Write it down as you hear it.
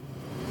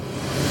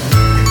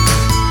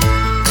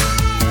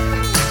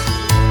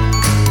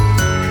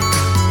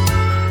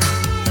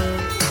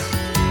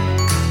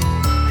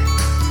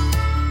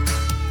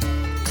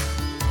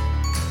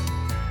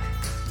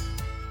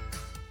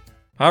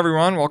Hi,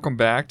 everyone. Welcome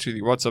back to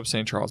the What's Up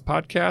St. Charles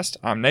podcast.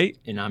 I'm Nate.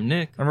 And I'm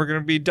Nick. And we're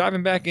going to be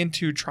diving back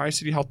into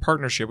Tri-City Health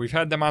Partnership. We've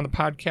had them on the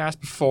podcast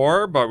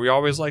before, but we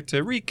always like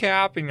to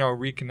recap and,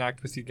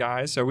 reconnect with you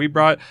guys. So we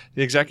brought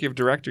the executive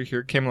director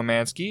here, Kim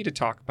Lamansky, to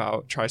talk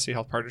about Tri-City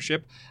Health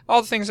Partnership,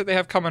 all the things that they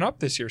have coming up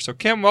this year. So,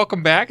 Kim,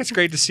 welcome back. It's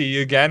great to see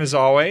you again, as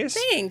always.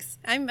 Thanks.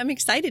 I'm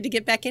excited to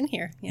get back in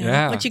here.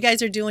 Yeah. What you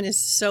guys are doing is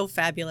so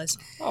fabulous.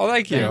 Oh,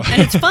 thank you. And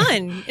it's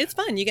fun. It's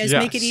fun. You guys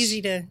Yes. make it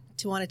easy to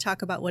want to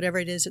talk about whatever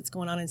it is that's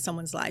going on in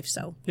someone's life.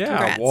 So, Yeah,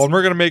 congrats. well, and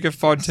we're going to make it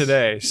fun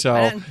today. So,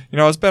 Right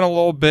on. it's been a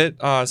little bit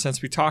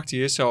since we talked to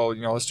you. So,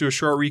 let's do a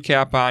short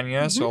recap on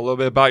you. So, a little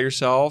bit about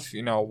yourself,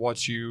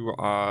 what you,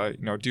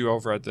 do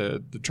over at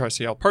the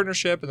Tri-City Health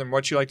Partnership, and then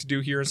what you like to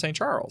do here in St.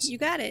 Charles. You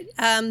got it.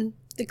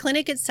 The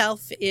clinic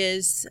itself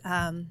is,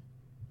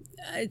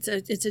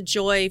 it's a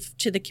joy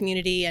to the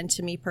community and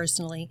to me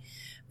personally.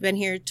 I've been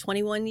here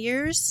 21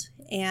 years,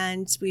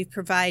 and we've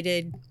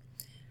provided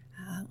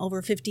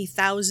over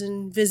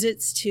 50,000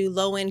 visits to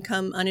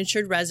low-income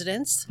uninsured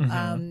residents,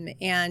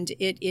 and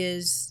it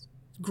is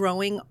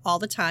growing all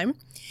the time.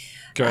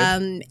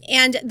 Good.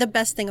 And the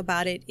best thing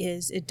about it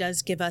is it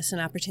does give us an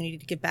opportunity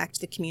to give back to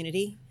the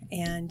community,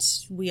 and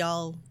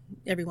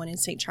everyone in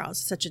St. Charles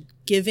is such a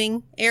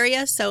giving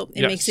area, so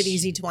it makes it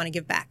easy to want to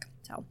give back.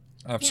 So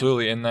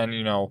Absolutely. And then,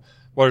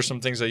 what are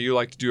some things that you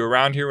like to do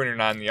around here when you're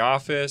not in the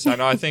office?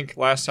 I think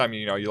last time,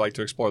 you like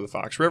to explore the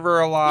Fox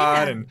River a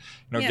lot and,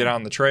 get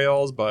on the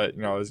trails, but,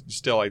 you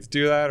still like to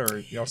do that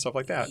or, stuff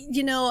like that.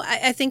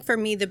 I think for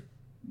me, a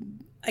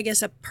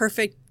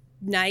perfect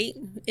night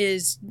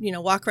is,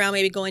 walk around,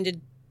 maybe going to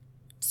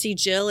see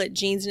Jill at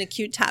Jeans and a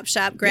Cute Top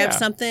Shop, grab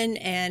something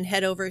and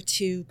head over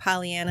to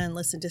Pollyanna and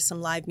listen to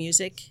some live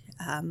music.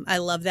 I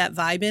love that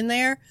vibe in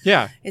there.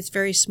 Yeah. It's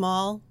very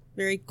small,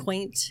 very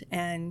quaint,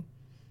 and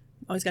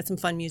always got some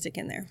fun music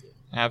in there.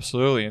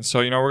 Absolutely. And so,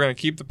 we're going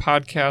to keep the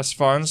podcast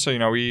fun.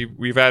 So,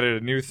 we've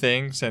added a new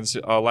thing since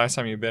last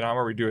time you've been on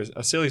where we do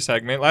a silly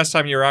segment. Last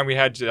time you were on, we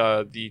had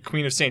the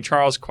Queen of St.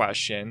 Charles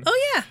question.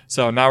 Oh, yeah.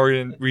 So now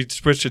we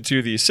switched it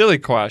to the silly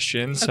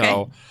question.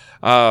 Okay.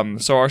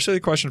 So our silly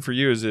question for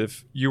you is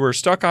if you were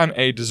stuck on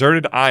a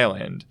deserted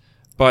island,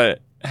 but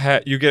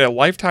you get a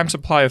lifetime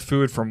supply of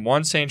food from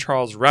one St.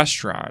 Charles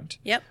restaurant.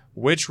 Yep.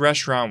 Which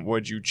restaurant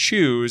would you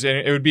choose? And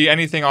it would be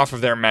anything off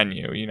of their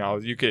menu.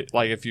 You could,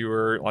 if you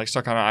were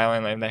stuck on an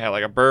island and they had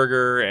a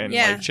burger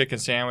and chicken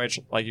sandwich,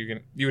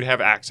 you would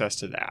have access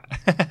to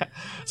that.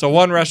 So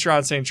one restaurant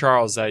in St.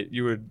 Charles that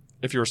you would,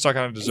 if you were stuck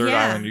on a desert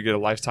island, you get a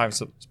lifetime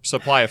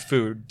supply of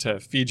food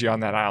to feed you on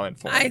that island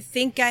for. I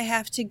think I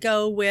have to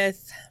go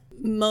with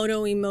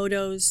Moto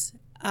Emoto's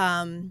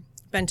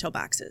bento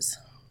boxes.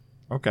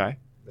 Okay.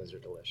 Those are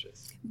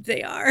delicious.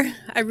 They are.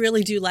 I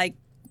really do like.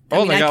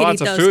 They got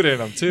lots of food in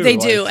them too. They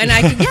do, and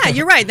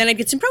you're right. Then I'd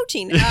get some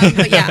protein.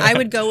 But yeah, I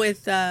would go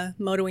with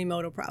Moto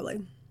Emoto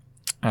probably.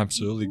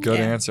 Absolutely, good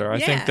answer. I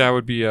think that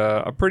would be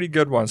a pretty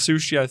good one.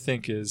 Sushi, I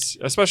think, is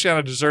especially on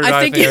a dessert.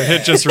 I think it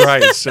hit just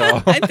right.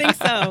 So I think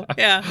so.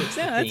 Yeah,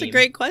 that's a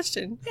great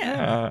question.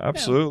 Yeah,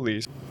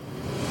 absolutely.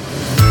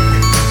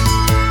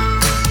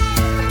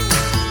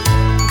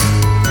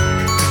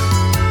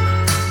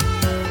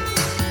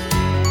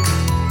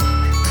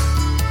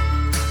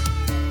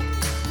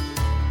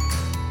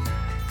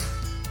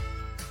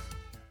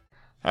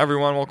 Hi,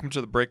 everyone. Welcome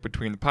to the break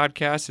between the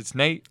podcasts. It's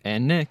Nate.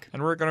 And Nick.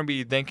 And we're going to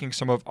be thanking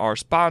some of our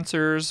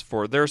sponsors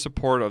for their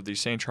support of the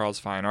St. Charles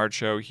Fine Art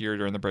Show here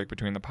during the break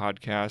between the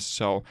podcasts.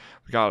 So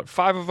we got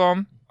 5 of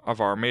them, of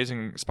our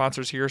amazing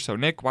sponsors here. So,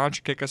 Nick, why don't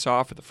you kick us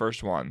off with the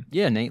first one?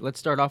 Yeah, Nate, let's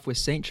start off with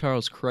St.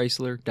 Charles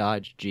Chrysler,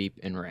 Dodge, Jeep,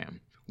 and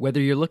Ram. Whether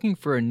you're looking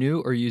for a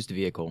new or used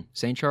vehicle,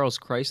 St. Charles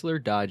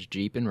Chrysler, Dodge,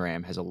 Jeep, and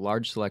Ram has a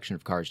large selection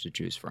of cars to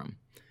choose from.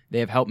 They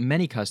have helped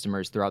many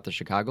customers throughout the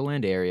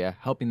Chicagoland area,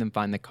 helping them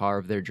find the car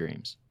of their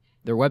dreams.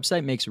 Their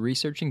website makes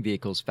researching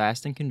vehicles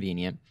fast and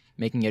convenient,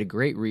 making it a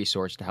great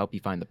resource to help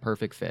you find the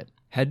perfect fit.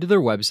 Head to their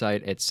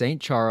website at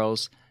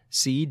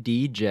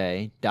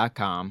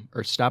stcharlescdj.com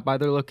or stop by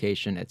their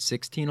location at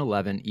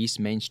 1611 East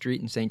Main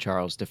Street in St.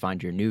 Charles to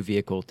find your new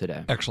vehicle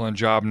today. Excellent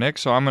job, Nick.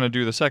 So I'm going to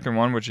do the second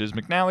one, which is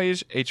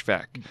McNally's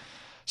HVAC.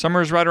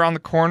 Summer is right around the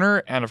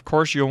corner, and of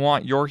course you'll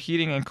want your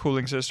heating and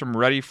cooling system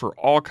ready for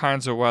all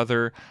kinds of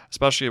weather,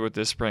 especially with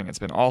this spring. It's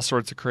been all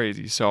sorts of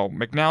crazy. So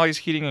McNally's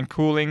Heating and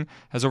Cooling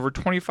has over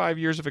 25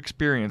 years of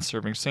experience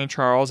serving St.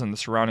 Charles and the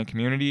surrounding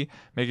community,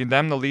 making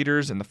them the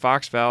leaders in the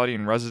Fox Valley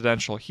in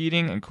residential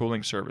heating and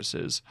cooling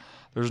services.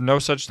 There's no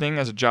such thing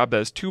as a job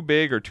that is too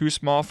big or too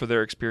small for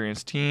their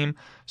experienced team,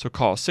 so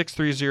call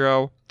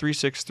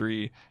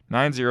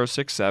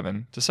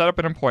 630-363-9067 to set up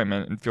an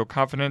appointment and feel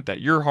confident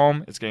that your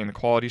home is getting the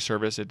quality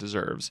service it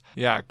deserves.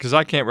 Yeah, because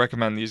I can't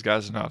recommend these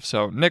guys enough.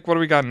 So, Nick, what do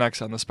we got next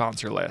on the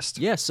sponsor list?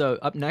 Yeah, so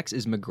up next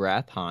is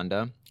McGrath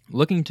Honda.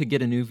 Looking to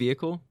get a new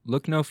vehicle?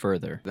 Look no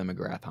further than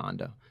McGrath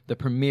Honda. the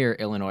premier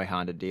Illinois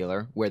Honda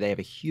dealer, where they have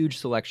a huge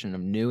selection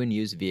of new and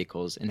used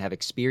vehicles and have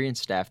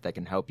experienced staff that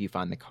can help you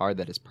find the car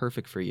that is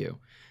perfect for you.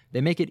 They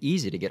make it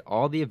easy to get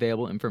all the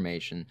available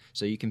information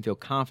so you can feel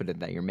confident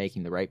that you're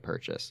making the right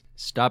purchase.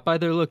 Stop by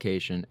their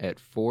location at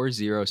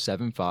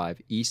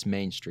 4075 East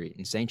Main Street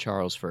in St.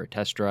 Charles for a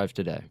test drive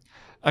today.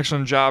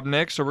 Excellent job,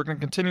 Nick. So we're going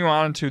to continue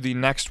on to the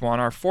next one,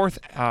 our fourth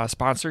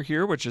sponsor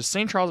here, which is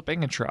St. Charles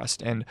Bank and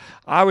Trust. And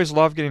I always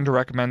love getting to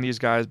recommend these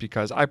guys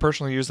because I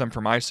personally use them for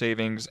my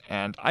savings,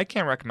 and I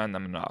can't recommend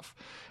them enough.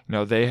 You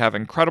know, they have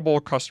incredible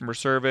customer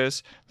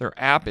service. Their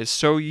app is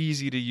so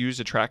easy to use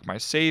to track my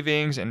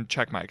savings and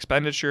check my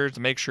expenditures to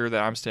make sure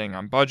that I'm staying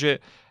on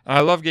budget. And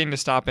I love getting to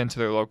stop into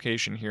their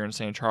location here in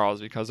St.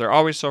 Charles because they're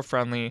always so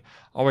friendly,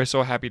 always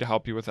so happy to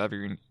help you with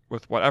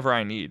whatever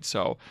I need.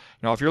 So,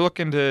 you know, if you're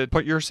looking to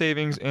put your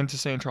savings into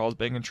St. Charles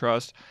Bank and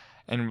Trust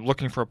and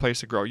looking for a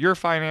place to grow your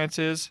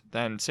finances,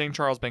 then St.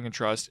 Charles Bank and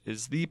Trust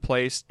is the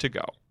place to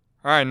go.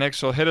 All right, Nick,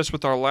 so hit us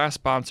with our last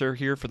sponsor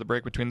here for the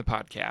break between the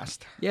podcast.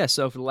 Yeah,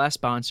 so for the last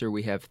sponsor,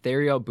 we have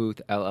Theriault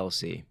Booth,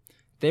 LLC.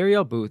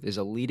 Theriault Booth is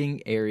a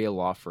leading area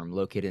law firm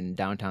located in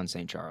downtown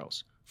St.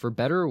 Charles. For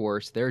better or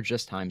worse, there are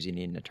just times you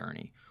need an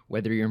attorney.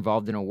 Whether you're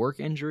involved in a work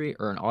injury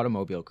or an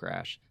automobile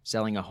crash,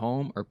 selling a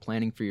home, or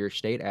planning for your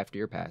estate after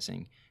your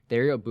passing,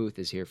 Theriault Booth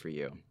is here for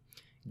you.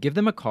 Give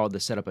them a call to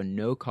set up a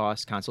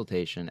no-cost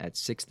consultation at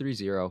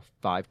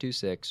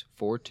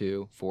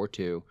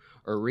 630-526-4242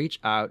 or reach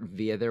out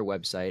via their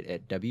website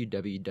at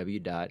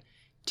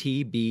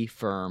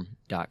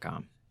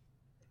www.tbfirm.com.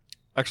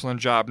 Excellent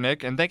job,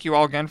 Nick. And thank you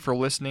all again for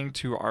listening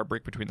to our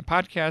Break Between the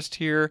podcast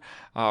here.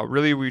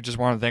 Really, we just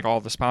want to thank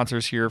all the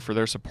sponsors here for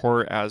their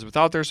support, as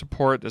without their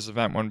support, this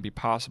event wouldn't be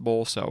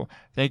possible. So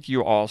thank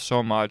you all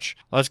so much.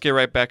 Let's get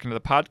right back into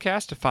the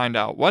podcast to find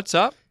out what's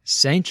up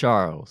St.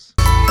 Charles.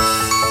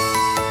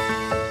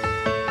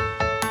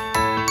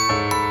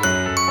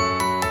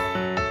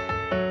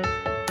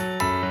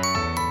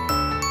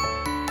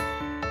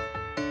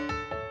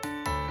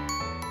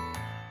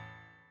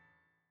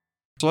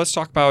 So let's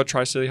talk about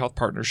Tri-City Health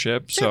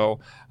Partnership. Sure.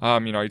 So,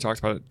 you talked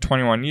about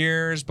 21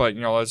 years, but,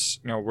 let's,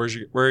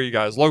 where are you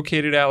guys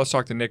located at? Let's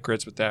talk to Nick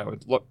Gritz with that,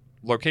 with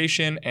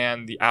location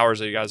and the hours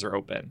that you guys are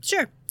open.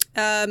 Sure.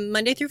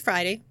 Monday through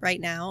Friday right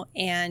now.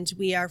 And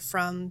we are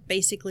from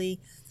basically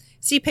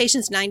see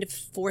patients 9 to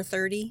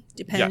 4:30,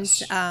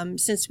 depends.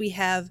 Yes. Since we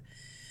have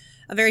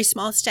a very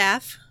small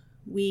staff,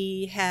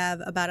 we have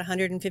about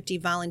 150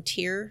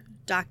 volunteer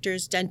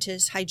doctors,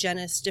 dentists,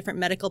 hygienists, different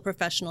medical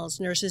professionals,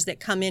 nurses that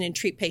come in and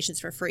treat patients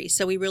for free.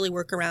 So we really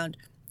work around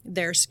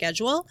their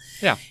schedule.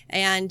 Yeah.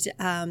 And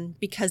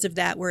because of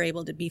that, we're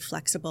able to be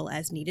flexible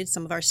as needed.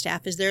 Some of our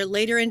staff is there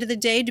later into the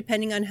day,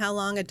 depending on how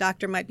long a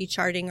doctor might be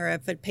charting, or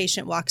if a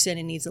patient walks in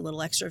and needs a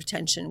little extra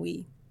attention,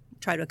 we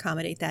try to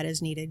accommodate that as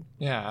needed.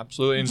 Yeah,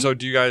 absolutely. And so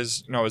do you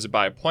guys, is it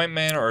by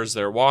appointment, or is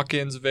there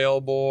walk-ins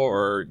available,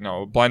 or,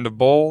 a blend of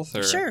both?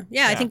 Or? Sure.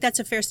 Yeah, I think that's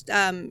a fair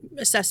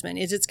assessment.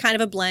 It's kind of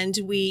a blend.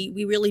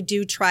 We really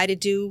do try to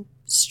do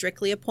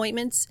strictly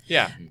appointments.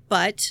 Yeah.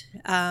 But,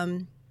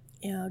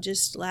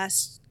 just a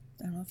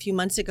few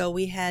months ago,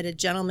 we had a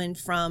gentleman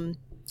from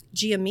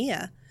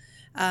Giamia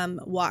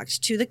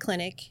walked to the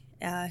clinic.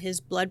 His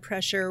blood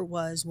pressure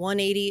was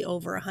 180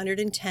 over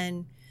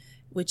 110,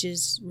 which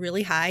is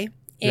really high.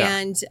 Yeah.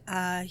 And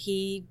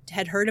he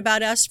had heard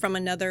about us from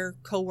another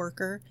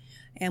coworker,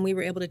 and we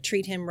were able to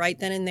treat him right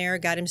then and there,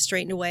 got him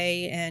straightened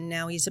away, and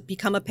now he's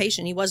become a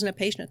patient. He wasn't a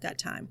patient at that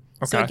time.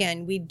 Okay. So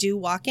again, we do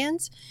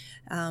walk-ins.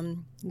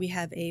 We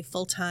have a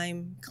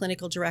full-time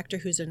clinical director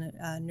who's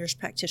a nurse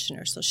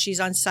practitioner. So she's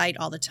on site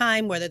all the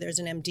time, whether there's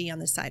an MD on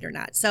the site or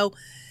not. So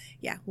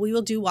yeah, we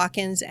will do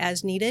walk-ins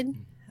as needed.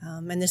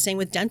 And the same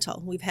with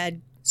dental. We've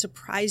had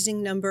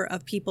surprising number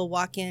of people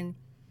walk in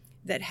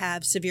that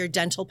have severe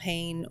dental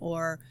pain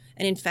or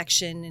an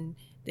infection, and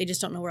they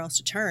just don't know where else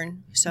to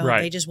turn. So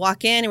Right. they just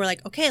walk in, and we're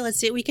like, okay, let's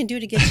see what we can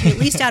do to get you at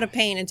least out of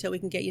pain until we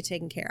can get you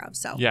taken care of.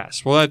 So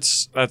Yes. Well,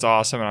 that's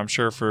awesome. And I'm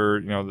sure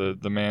for,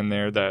 the man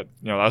there that,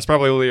 that's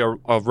probably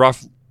a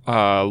rough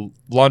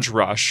lunch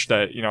rush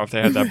that, if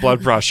they had that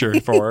blood pressure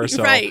for.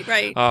 So, right.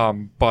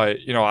 But,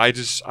 I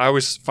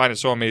always find it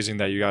so amazing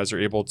that you guys are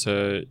able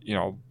to,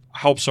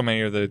 help so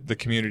many of the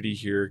community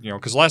here,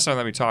 because last time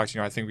that we talked,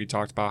 I think we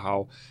talked about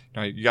how,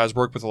 you guys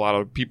work with a lot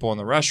of people in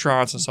the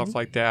restaurants and stuff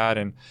like that,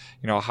 and,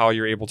 how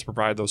you're able to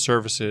provide those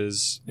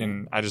services.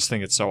 And I just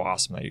think it's so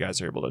awesome that you guys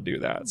are able to do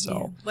that. So,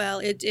 Yeah. Well,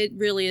 it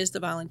really is the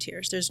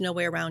volunteers. There's no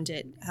way around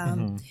it.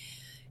 And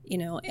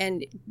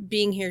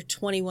being here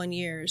 21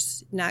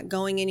 years, not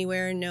going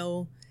anywhere,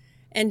 no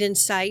end in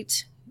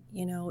sight,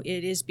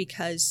 it is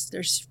because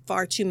there's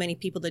far too many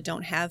people that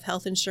don't have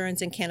health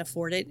insurance and can't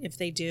afford it if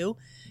they do.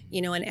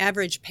 An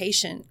average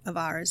patient of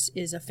ours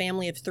is a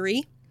family of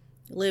 3,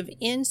 live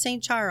in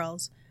St.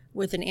 Charles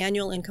with an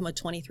annual income of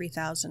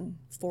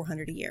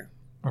 $23,400 a year.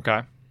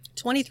 okay.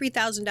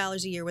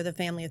 $23,000 a year with a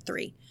family of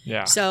 3.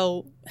 Yeah.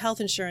 So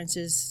health insurance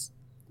is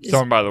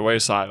thrown by the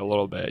wayside a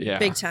little bit. Yeah.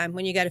 Big time,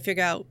 when you got to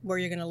figure out where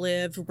you're going to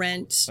live,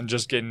 rent. And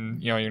just getting,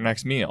 your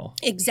next meal.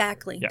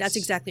 Exactly. Yes. That's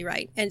exactly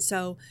right. And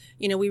so,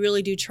 we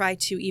really do try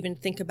to even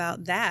think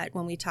about that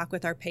when we talk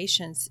with our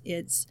patients.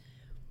 It's,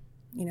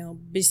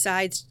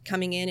 besides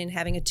coming in and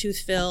having a tooth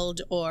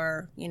filled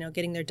or,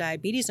 getting their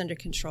diabetes under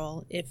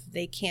control, if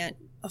they can't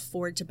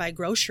afford to buy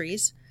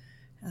groceries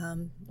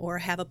or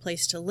have a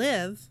place to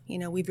live,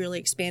 we've really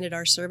expanded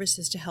our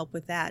services to help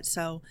with that.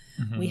 So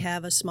we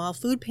have a small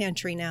food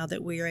pantry now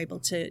that we are able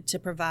to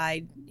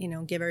provide,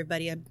 give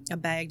everybody a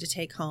bag to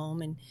take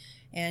home,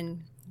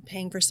 and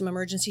paying for some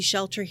emergency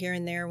shelter here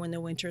and there when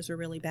the winters were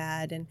really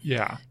bad. And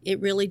it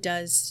really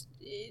does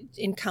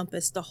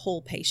encompass the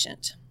whole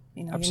patient.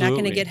 You're not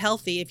going to get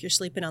healthy if you're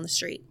sleeping on the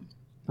street.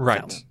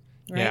 Right. So,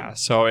 Yeah.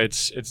 So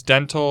it's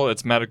dental,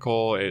 it's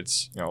medical,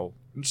 it's,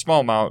 small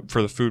amount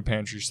for the food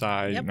pantry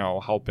side, Yep.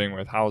 Helping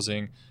with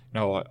housing.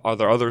 Are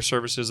there other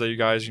services that you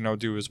guys,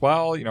 do as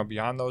well,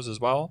 beyond those as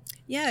well?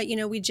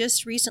 Yeah, we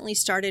just recently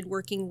started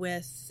working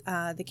with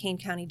the Kane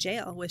County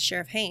Jail with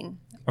Sheriff Hain.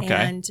 Okay.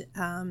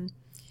 And,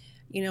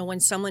 when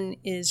someone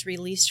is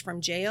released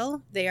from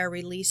jail, they are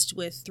released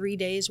with 3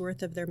 days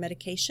worth of their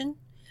medication,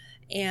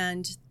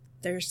 and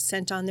they're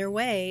sent on their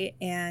way.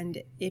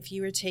 And if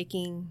you are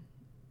taking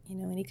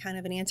any kind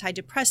of an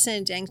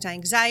antidepressant,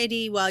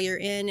 anxiety while you're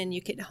in and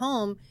you get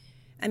home,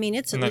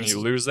 it's and then you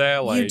lose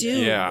that. You do,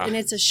 yeah. and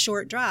it's a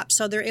short drop.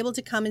 So they're able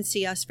to come and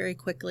see us very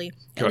quickly,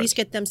 at least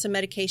get them some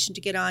medication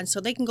to get on so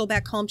they can go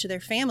back home to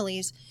their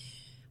families,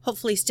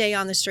 hopefully stay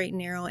on the straight and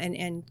narrow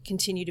and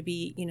continue to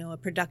be, a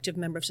productive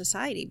member of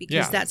society,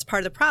 because that's part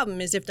of the problem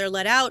is if they're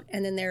let out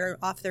and then they're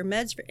off their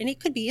meds, and it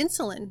could be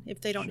insulin.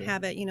 If they don't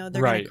have it,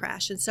 they're going to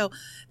crash. And so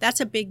that's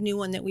a big new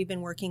one that we've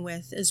been working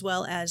with, as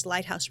well as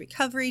Lighthouse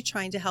Recovery,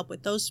 trying to help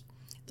with those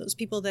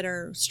people that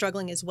are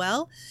struggling as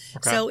well.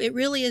 Okay. So it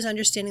really is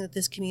understanding that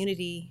this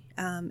community,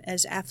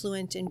 as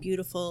affluent and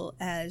beautiful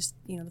as,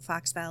 the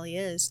Fox Valley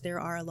is, there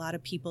are a lot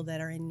of people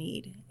that are in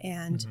need.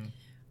 And,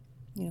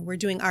 we're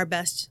doing our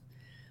best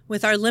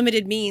with our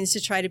limited means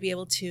to try to be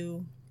able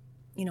to,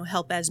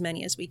 help as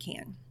many as we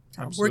can.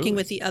 Working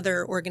with the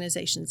other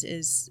organizations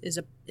is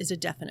a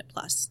definite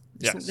plus.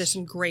 There's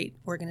some great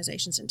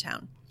organizations in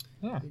town.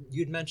 Yeah.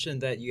 You'd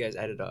mentioned that you guys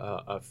added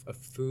a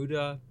food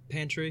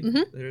pantry.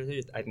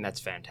 I think that's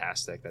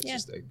fantastic. That's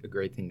just a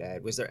great thing to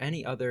add. Was there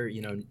any other,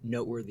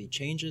 noteworthy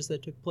changes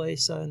that took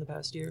place in the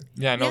past year?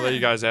 Yeah, I know that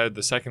you guys added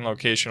the second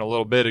location a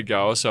little bit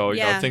ago. So,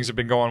 things have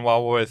been going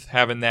well with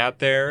having that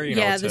there,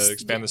 to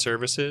expand the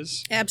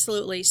services.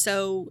 Absolutely.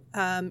 So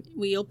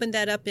we opened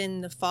that up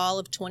in the fall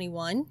of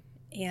 21.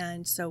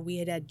 And so we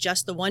had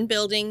just the one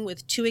building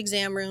with 2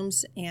 exam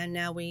rooms, and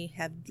now we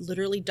have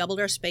literally doubled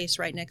our space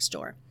right next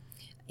door.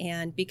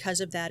 And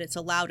because of that, it's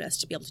allowed us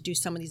to be able to do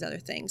some of these other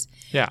things.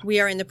 Yeah. We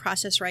are in the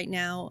process right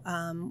now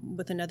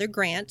with another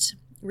grant,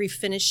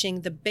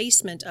 refinishing the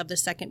basement of the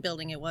second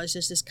building. It was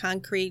just this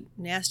concrete,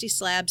 nasty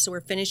slab. So we're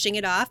finishing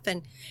it off.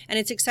 And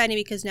it's exciting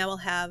because now we'll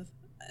have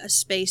a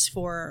space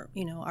for,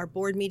 our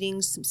board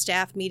meetings, some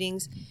staff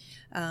meetings,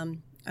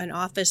 an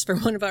office for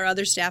one of our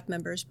other staff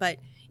members. But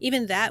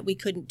even that we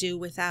couldn't do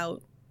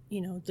without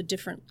the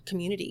different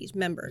communities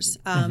members.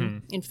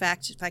 In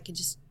fact, if I could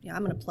just,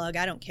 I'm going to plug,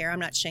 I don't care. I'm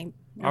not ashamed.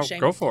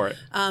 Go for it.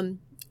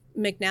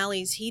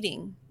 McNally's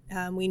Heating.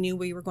 We knew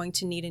we were going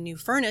to need a new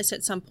furnace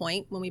at some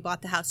point when we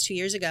bought the house 2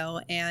 years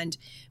ago, and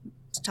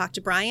talked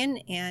to Brian,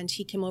 and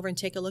he came over and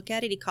take a look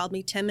at it. He called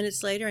me 10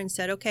 minutes later and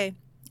said, okay,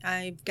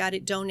 I've got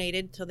it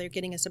donated. So they're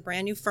getting us a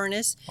brand new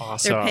furnace.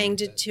 Awesome. They're paying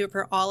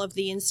for all of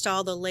the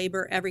install, the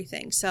labor,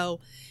 everything. So,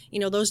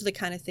 those are the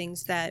kind of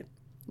things that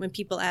when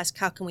people ask,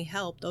 how can we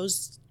help?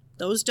 Those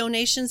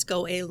donations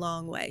go a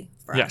long way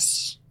for us.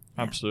 Yes,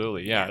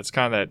 absolutely. Yeah, it's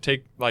kind of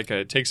that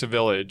it takes a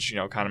village,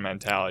 kind of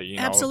mentality,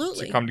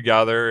 absolutely, to come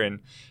together and,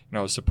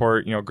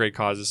 support, great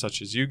causes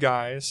such as you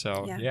guys.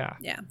 So, yeah.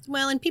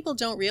 Well, and people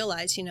don't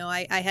realize,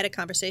 I had a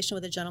conversation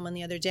with a gentleman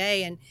the other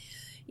day, and,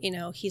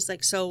 he's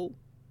like, so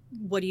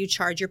what do you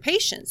charge your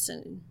patients?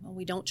 And well,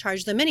 we don't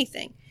charge them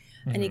anything.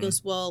 And he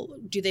goes, well,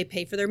 do they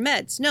pay for their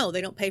meds? No,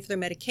 they don't pay for their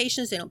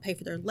medications. They don't pay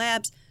for their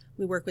labs.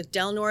 We work with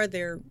Delnor.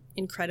 They're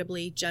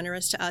incredibly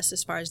generous to us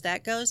as far as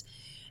that goes.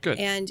 Good.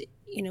 And,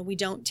 we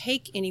don't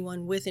take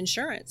anyone with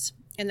insurance.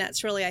 And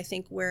that's really, I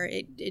think, where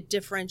it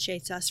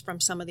differentiates us from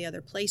some of the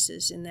other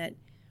places, in that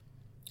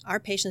our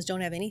patients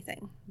don't have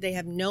anything. They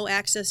have no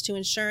access to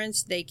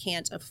insurance. They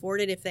can't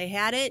afford it if they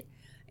had it.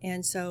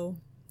 And so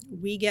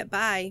we get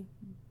by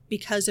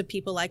because of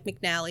people like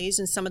McNally's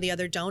and some of the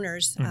other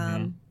donors,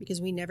 because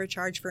we never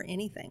charge for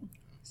anything.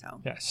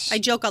 So I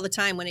joke all the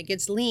time, when it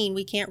gets lean,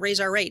 we can't raise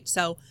our rate.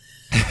 So,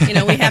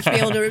 we have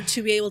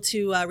to be able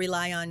to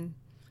rely on,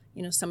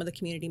 some of the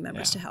community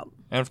members to help.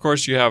 And of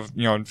course you have,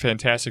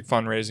 fantastic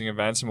fundraising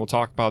events, and we'll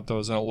talk about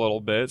those in a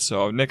little bit.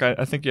 So Nick,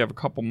 I think you have a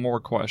couple more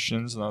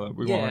questions that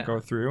we want to go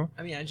through.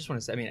 I just want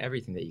to say,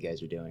 everything that you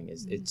guys are doing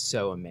it's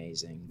so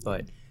amazing.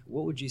 But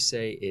what would you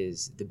say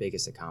is the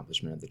biggest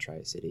accomplishment of the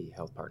Tri-City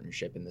Health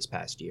Partnership in this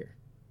past year?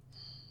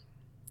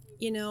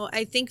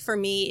 I think for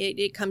me,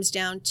 it comes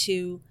down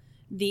to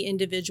the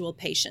individual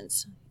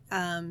patients.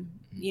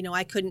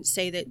 I couldn't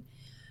say that.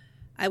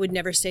 I would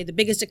never say the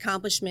biggest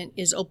accomplishment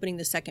is opening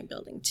the second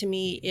building. To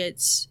me,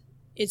 it's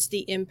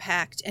the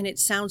impact, and it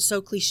sounds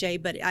so cliche,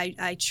 but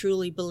I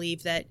truly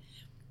believe that,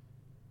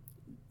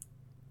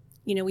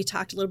 we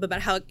talked a little bit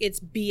about how it's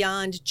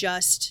beyond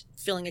just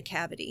filling a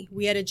cavity.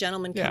 We had a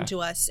gentleman come to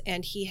us,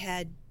 and he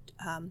had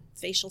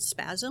facial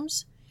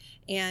spasms,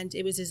 and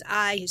it was his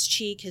eye, his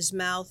cheek, his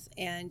mouth,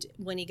 and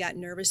when he got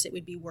nervous, it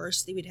would be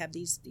worse. He would have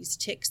these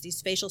tics,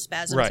 these facial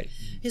spasms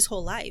his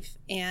whole life.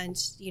 And,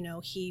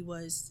 he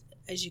was,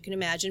 as you can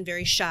imagine,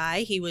 very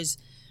shy. He was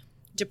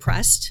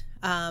depressed.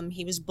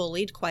 He was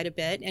bullied quite a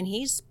bit, and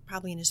he's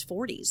probably in his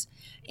 40s.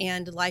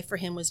 And life for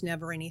him was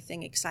never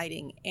anything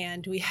exciting.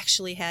 And we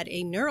actually had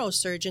a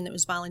neurosurgeon that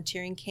was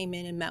volunteering, came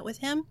in and met with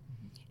him.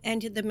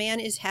 And the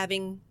man is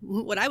having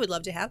what I would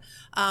love to have,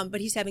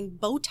 but he's having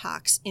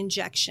Botox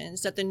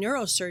injections that the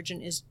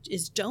neurosurgeon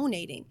is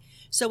donating.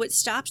 So it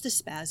stops the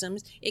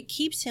spasms. It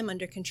keeps him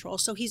under control.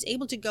 So he's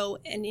able to go,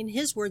 and in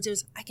his words, it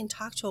was, I can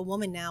talk to a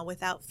woman now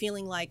without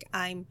feeling like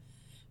I'm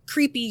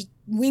creepy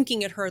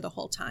winking at her the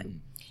whole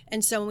time.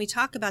 And so when we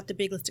talk about the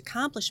big list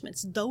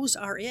accomplishments, those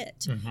are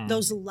it.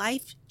 Those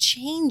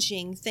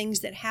life-changing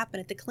things that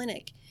happen at the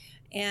clinic.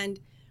 And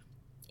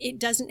it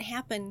doesn't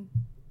happen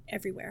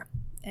everywhere.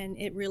 And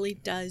it really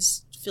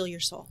does fill your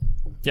soul.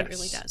 Yes. It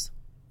really does.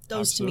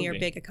 Those to me are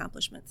big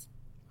accomplishments.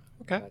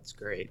 Okay. That's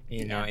great.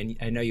 And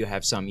I know you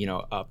have some,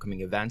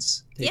 upcoming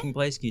events taking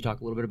place. Can you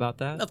talk a little bit about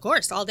that? Of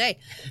course, all day.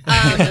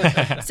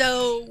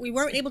 So we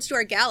weren't able to do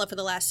our gala for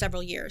the last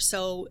several years.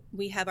 So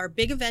we have our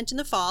big event in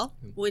the fall,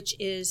 which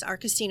is our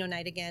casino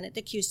night again at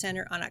the Q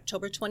Center on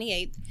October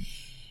 28th.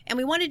 And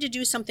we wanted to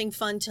do something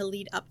fun to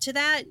lead up to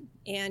that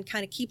and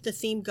kind of keep the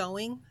theme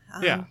going.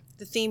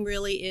 The theme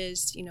really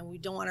is, we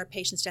don't want our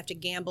patients to have to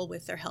gamble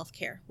with their health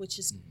care, which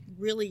is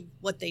really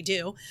what they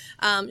do.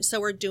 So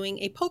we're doing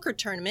a poker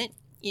tournament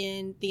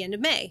in the end of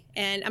May.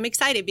 And I'm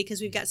excited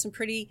because we've got some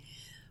pretty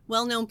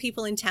well-known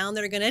people in town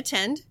that are going to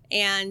attend.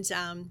 And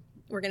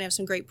we're going to have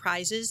some great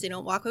prizes. They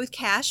don't walk away with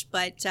cash,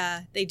 but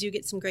they do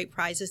get some great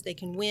prizes they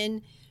can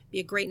win. Be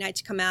a great night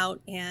to come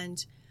out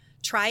and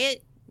try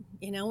it.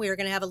 We were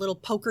going to have a little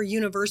poker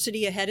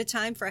university ahead of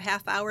time for a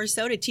half hour or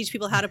so to teach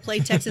people how to play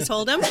Texas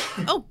Hold'em.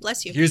 Oh,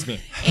 bless you. Excuse me.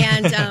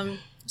 And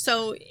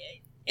so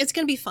it's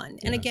going to be fun.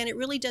 And again, it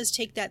really does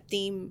take that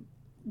theme,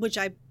 which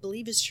I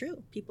believe is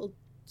true. People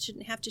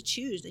shouldn't have to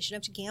choose. They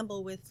shouldn't have to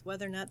gamble with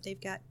whether or not they've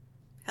got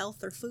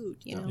health or food,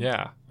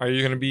 Yeah. Are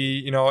you going to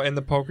be, in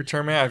the poker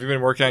tournament? Have you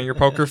been working on your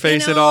poker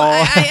face at all?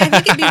 I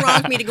think it'd be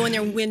wrong for me to go in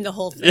there and win the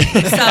whole thing.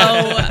 So,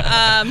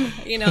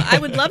 I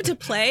would love to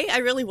play. I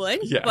really would.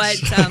 Yes.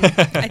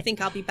 But I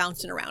think I'll be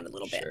bouncing around a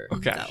little bit. Sure.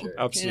 Okay. So,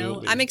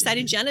 Absolutely. I'm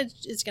excited. Jenna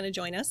is going to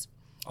join us.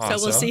 Awesome.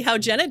 So we'll see how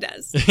Jenna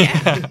does.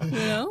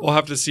 Yeah. We'll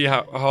have to see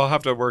how I'll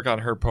have to work on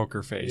her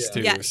poker face too.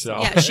 Yes. So.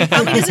 Yeah, she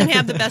probably doesn't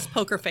have the best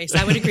poker face.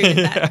 I would agree with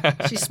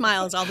that. She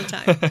smiles all the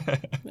time.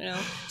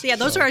 So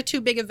those are our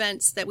two big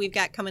events that we've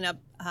got coming up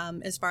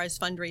as far as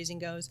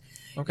fundraising goes.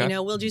 Okay.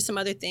 We'll do some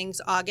other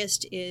things.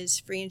 August is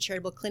Free and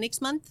Charitable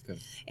Clinics Month. Okay.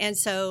 And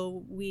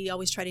so we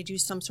always try to do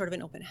some sort of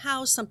an open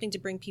house, something to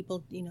bring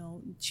people,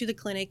 to the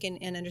clinic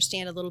and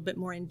understand a little bit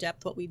more in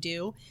depth what we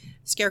do.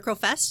 Scarecrow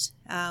Fest.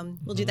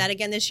 We'll do that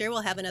again this year.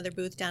 We'll have another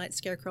booth down at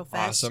Scarecrow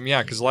Fest. Awesome.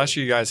 Yeah, because last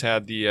year you guys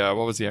had the,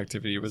 what was the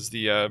activity? It was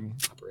the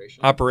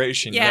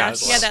operation. Yeah,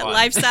 that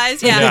life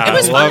size. Yeah, it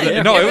was fun.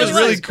 It. No, it was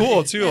really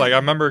cool too. Like I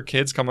remember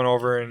kids coming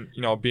over and,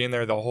 being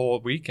there the whole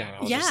weekend.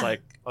 I was just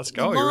like, let's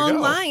go. Here we go. Long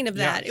line of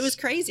that. Yes. It was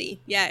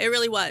crazy. Yeah, it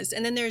really was.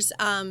 And then there's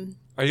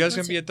are you guys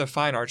going to be at the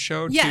Fine Art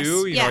Show too?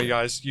 Yes, You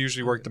guys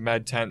usually work the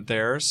med tent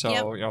there.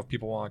 So, if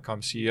people want to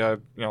come see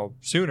you,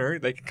 sooner,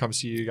 they can come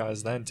see you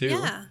guys then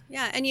too.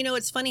 Yeah. And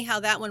it's funny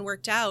how that one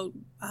worked out.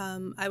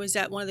 I was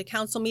at one of the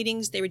council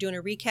meetings. They were doing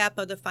a recap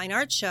of the Fine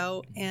Art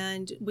Show,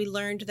 and we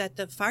learned that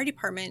the fire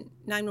department,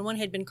 911,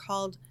 had been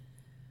called,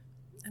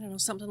 I don't know,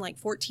 something like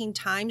 14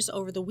 times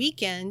over the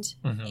weekend,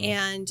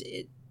 and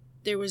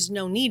there was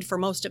no need for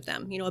most of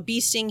them. A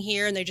bee sting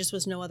here, and there just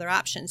was no other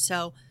option.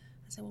 So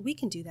I said, well, we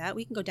can do that.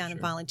 We can go down and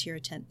volunteer a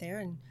tent there,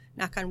 and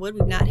knock on wood,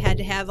 we've not had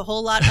to have a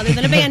whole lot other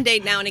than a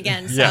Band-Aid now and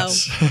again. So,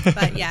 yes.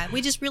 But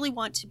we just really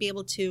want to be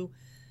able to,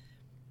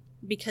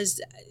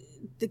 because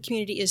the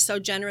community is so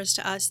generous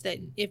to us that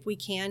if we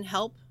can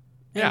help,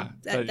 you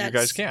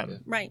guys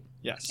can. Right.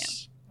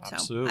 Yes. Yeah.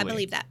 Absolutely. So I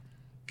believe that.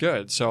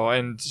 Good. So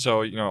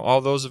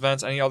all those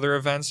events, any other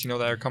events,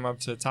 that are coming up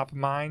to the top of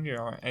mind,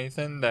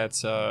 anything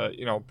that's,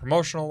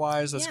 promotional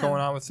wise that's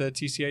going on with the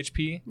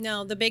TCHP?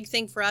 No, the big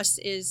thing for us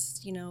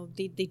is,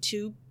 the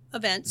two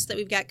events that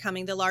we've got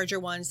coming, the larger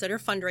ones that are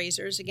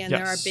fundraisers. Again,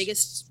 they're our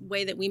biggest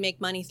way that we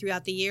make money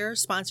throughout the year.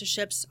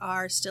 Sponsorships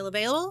are still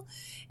available,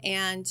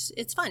 and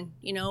it's fun.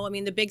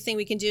 The big thing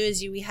we can do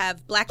is we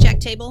have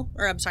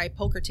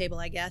poker table,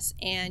 I guess,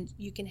 and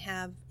you can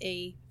have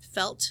a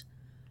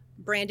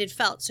branded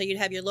felt. So you'd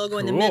have your logo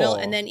in the middle,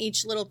 and then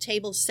each little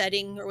table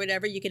setting or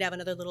whatever, you could have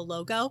another little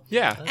logo.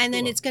 Yeah. And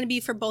then it's going to be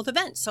for both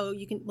events. So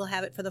we'll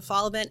have it for the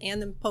fall event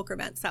and the poker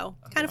event. So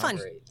kind of fun.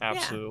 Great.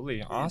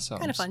 Absolutely. Awesome.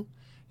 Kind of fun.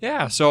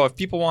 Yeah, so if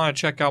people want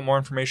to check out more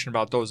information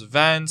about those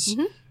events,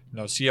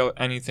 Mm-hmm. see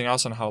anything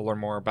else on how to learn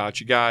more about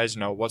you guys,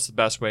 what's the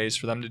best ways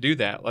for them to do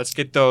that? Let's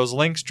get those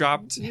links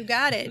dropped. You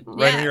got it.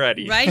 Right when you're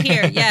ready. Right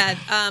here. Yeah.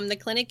 The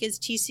clinic is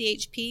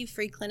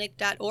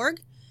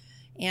tchpfreeclinic.org.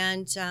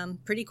 And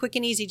pretty quick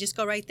and easy. Just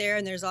go right there,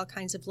 and there's all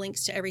kinds of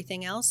links to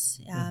everything else.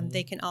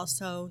 They can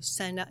also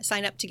sign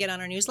up to get on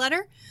our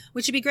newsletter,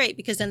 which would be great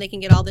because then they can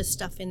get all this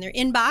stuff in their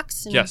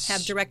inbox and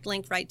have direct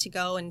link right to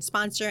go and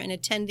sponsor and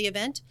attend the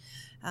event.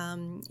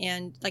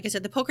 And like I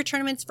said, the poker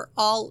tournaments for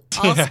all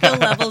skill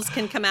levels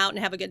can come out and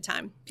have a good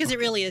time because it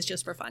really is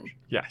just for fun.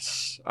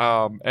 Yes.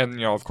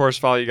 And, of course,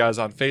 follow you guys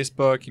on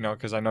Facebook,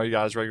 because I know you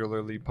guys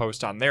regularly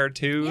post on there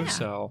too. Yeah.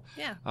 So,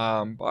 Yeah.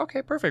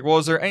 Okay, perfect. Well,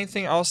 is there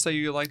anything else that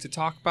you'd like to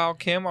talk about,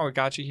 Kim, while we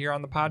got you here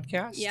on the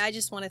podcast? Yeah, I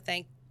just want to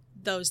thank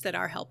those that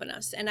are helping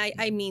us. And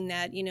I mean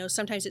that,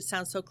 sometimes it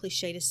sounds so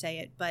cliche to say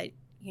it, but,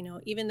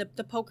 even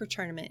the poker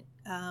tournament,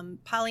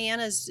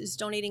 Pollyanna is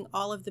donating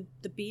all of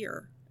the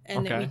beer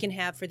and that we can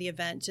have for the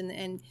event.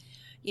 And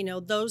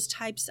those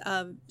types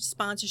of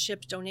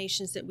sponsorships,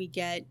 donations that we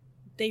get,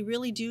 they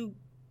really do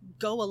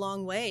go a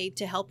long way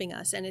to helping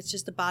us. And it's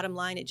just the bottom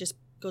line. It just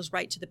goes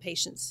right to the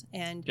patients.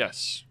 And,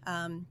 yes,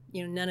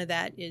 none of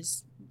that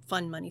is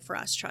fun money for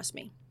us, trust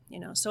me.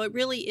 So it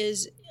really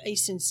is a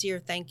sincere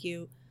thank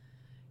you,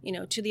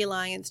 to the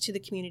Alliance, to the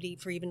community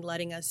for even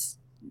letting us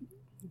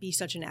be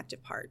such an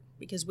active part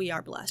because we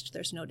are blessed.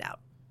 There's no doubt.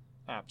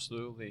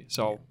 Absolutely.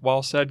 So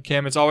well said,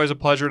 Kim. It's always a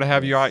pleasure to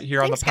have you out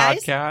here on the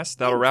podcast. Guys.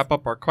 That'll wrap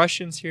up our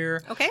questions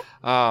here. Okay.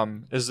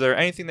 Is there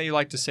anything that you'd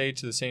like to say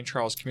to the St.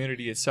 Charles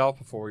community itself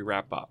before we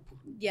wrap up?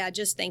 Yeah,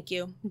 just thank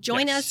you.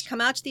 Join us, come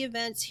out to the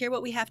events, hear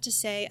what we have to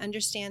say,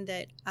 understand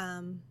that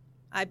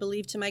I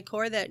believe to my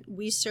core that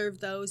we serve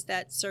those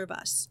that serve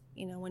us.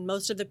 When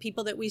most of the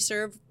people that we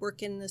serve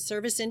work in the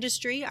service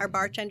industry, our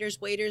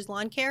bartenders, waiters,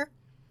 lawn care,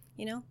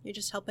 you're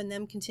just helping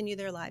them continue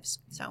their lives.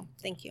 So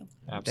thank you.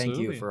 Absolutely.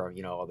 Thank you for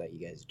all that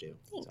you guys do.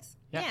 Thanks. So.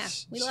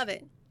 Yes. Yeah, we love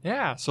it.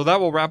 Yeah, so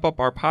that will wrap up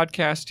our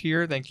podcast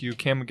here. Thank you,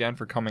 Kim, again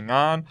for coming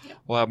on. Yep.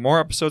 We'll have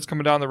more episodes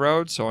coming down the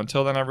road. So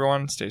until then,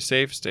 everyone, stay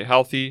safe, stay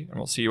healthy, and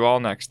we'll see you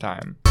all next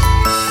time.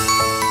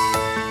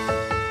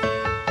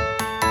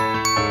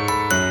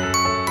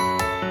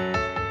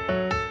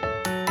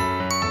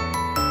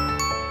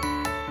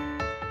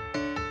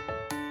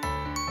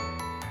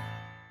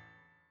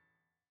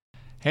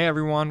 Hey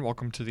everyone,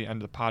 welcome to the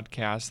end of the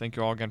podcast. Thank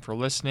you all again for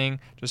listening.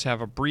 Just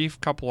have a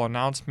brief couple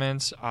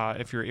announcements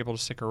if you're able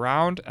to stick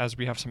around as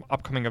we have some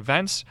upcoming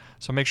events.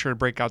 So make sure to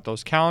break out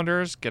those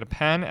calendars, get a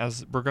pen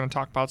as we're going to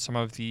talk about some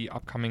of the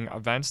upcoming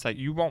events that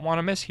you won't want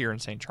to miss here in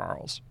St.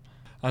 Charles.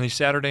 On the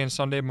Saturday and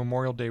Sunday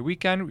Memorial Day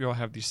weekend, we will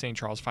have the St.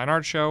 Charles Fine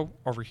Arts Show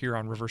over here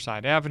on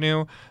Riverside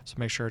Avenue. So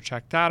make sure to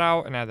check that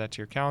out and add that to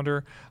your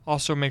calendar.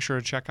 Also, make sure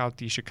to check out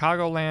the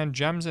Chicagoland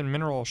Gems and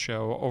Minerals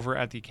Show over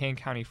at the Kane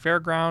County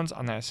Fairgrounds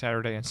on that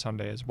Saturday and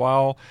Sunday as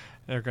well.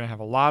 They're going to have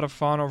a lot of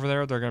fun over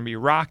there. They're going to be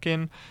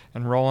rocking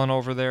and rolling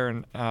over there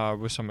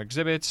and with some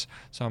exhibits,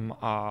 some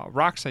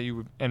rocks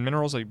and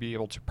minerals that you'll be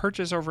able to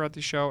purchase over at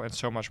the show, and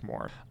so much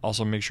more.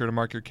 Also, make sure to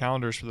mark your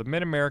calendars for the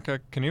Mid-America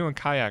Canoe and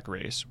Kayak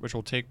Race, which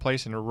will take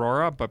place in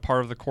Aurora, but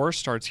part of the course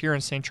starts here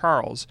in St.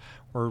 Charles,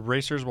 where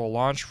racers will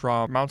launch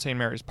from Mount St.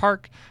 Mary's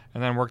Park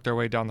and then work their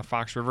way down the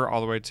Fox River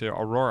all the way to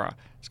Aurora.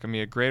 It's going to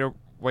be a great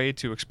way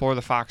to explore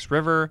the Fox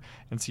River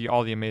and see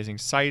all the amazing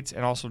sights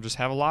and also just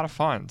have a lot of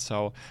fun.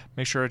 So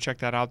make sure to check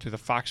that out through the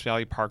Fox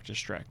Valley Park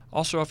District.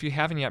 Also, if you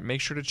haven't yet,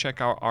 make sure to check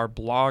out our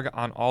blog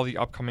on all the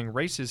upcoming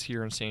races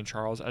here in St.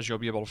 Charles, as you'll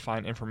be able to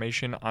find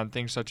information on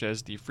things such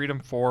as the Freedom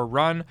 4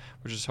 Run,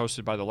 which is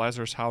hosted by the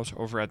Lazarus House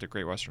over at the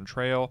Great Western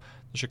Trail,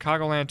 the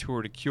Chicagoland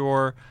Tour de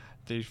Cure,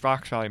 the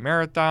Fox Valley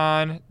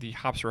Marathon, the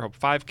Hops for Hope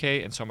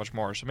 5K, and so much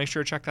more. So make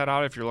sure to check that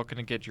out if you're looking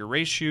to get your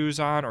race shoes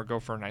on or go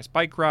for a nice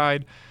bike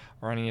ride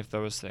or any of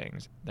those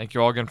things. Thank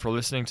you all again for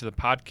listening to the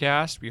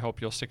podcast. We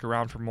hope you'll stick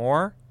around for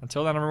more.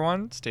 Until then,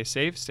 everyone, stay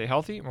safe, stay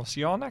healthy, and we'll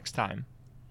see you all next time.